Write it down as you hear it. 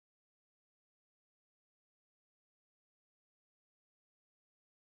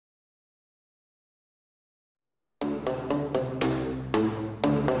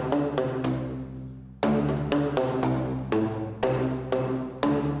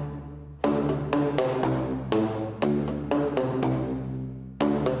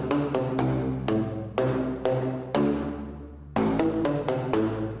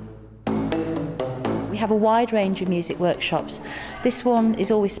have a wide range of music workshops. This one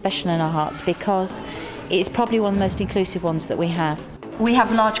is always special in our hearts because it's probably one of the most inclusive ones that we have. We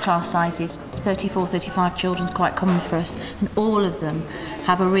have large class sizes, 34, 35 children is quite common for us, and all of them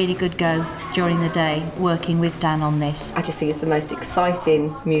have a really good go during the day working with Dan on this. I just think it's the most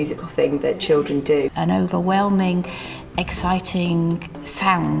exciting musical thing that children do. An overwhelming, exciting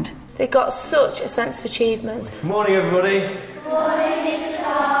sound. They've got such a sense of achievement. Good morning, everybody. Good morning, Mr.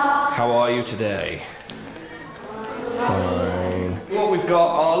 How are you today? Fine. What we've got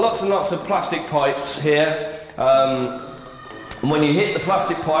are lots and lots of plastic pipes here. And when you hit the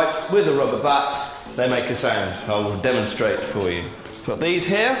plastic pipes with a rubber bat, they make a sound. I will demonstrate for you. We've got these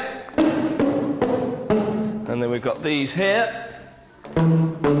here, and then we've got these here,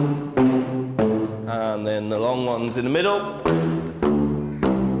 and then the long ones in the middle.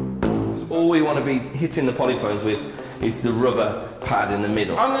 So all we want to be hitting the polyphones with is the rubber pad in the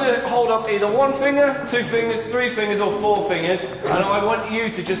middle. I'm going to hold up either one finger, 2 fingers, 3 fingers or 4 fingers, and I want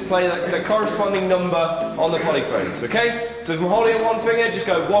you to just play the corresponding number on the polyphones, okay? So if I'm holding up 1 finger, just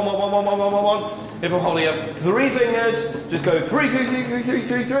go 1, 1, 1, 1, 1, 1, 1, 1. If I'm holding up 3 fingers, just go 3, 3, 3, 3, 3,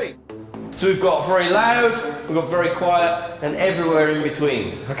 3, 3. So we've got very loud, we've got very quiet, and everywhere in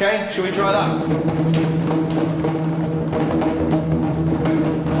between, okay? Shall we try that?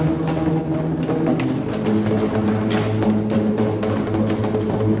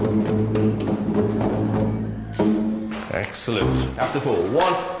 Excellent. After 4.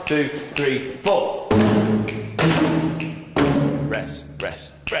 1, 2, 3, 4. Rest,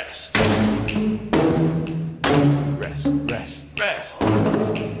 rest, rest. Rest, rest, rest.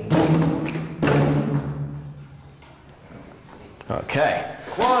 Okay.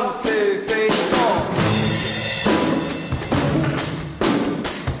 1, 2, 3, 4.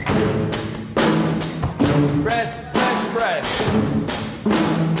 Rest, rest, rest.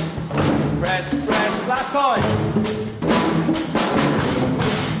 Rest, rest. Last time.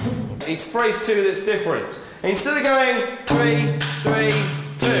 It's phrase 2 that's different. Instead of going 3, 3,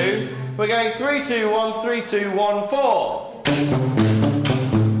 2, we're going 3, 2, 1, 3, 2, 1, 4. 3, 2,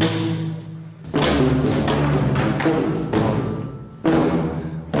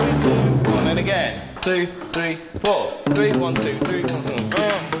 1, and again. 2, 3, 4. 3, 1, 2, 3, 1, 2,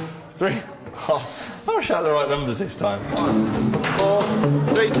 3. Oh, I wish I had the right numbers this time. 1, 4,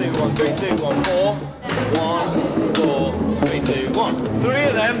 3, 2, 1, 3, 2, 1, 4. 1, 4, 3, 2, 1. 3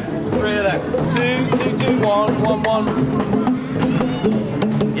 of them. 3 of them. 2, 2, 2, 1, 1, 1.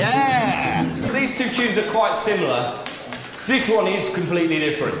 Yeah! These 2 tunes are quite similar. This one is completely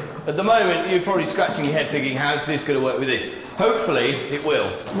different. At the moment, you're probably scratching your head thinking, how's this going to work with this? Hopefully, it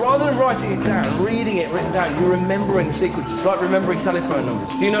will. Rather than writing it down, reading it written down, you're remembering the sequences. It's like remembering telephone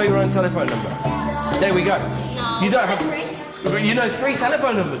numbers. Do you know your own telephone number? There we go. No. You don't have to. But you know 3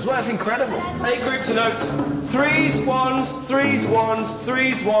 telephone numbers. Well, that's incredible. 8 groups of notes. 3s, 1s, 3s, 1s,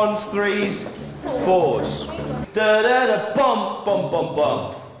 3s, 1s, 3s, 4s. Da da da bum bum bum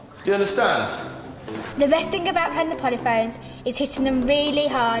bum. Do you understand? The best thing about playing the polyphones is hitting them really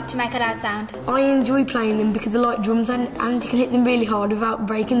hard to make a loud sound. I enjoy playing them because they're like drums and you can hit them really hard without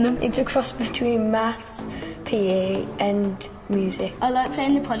breaking them. It's a cross between maths, PE and music. I like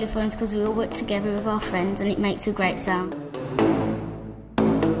playing the polyphones because we all work together with our friends and it makes a great sound.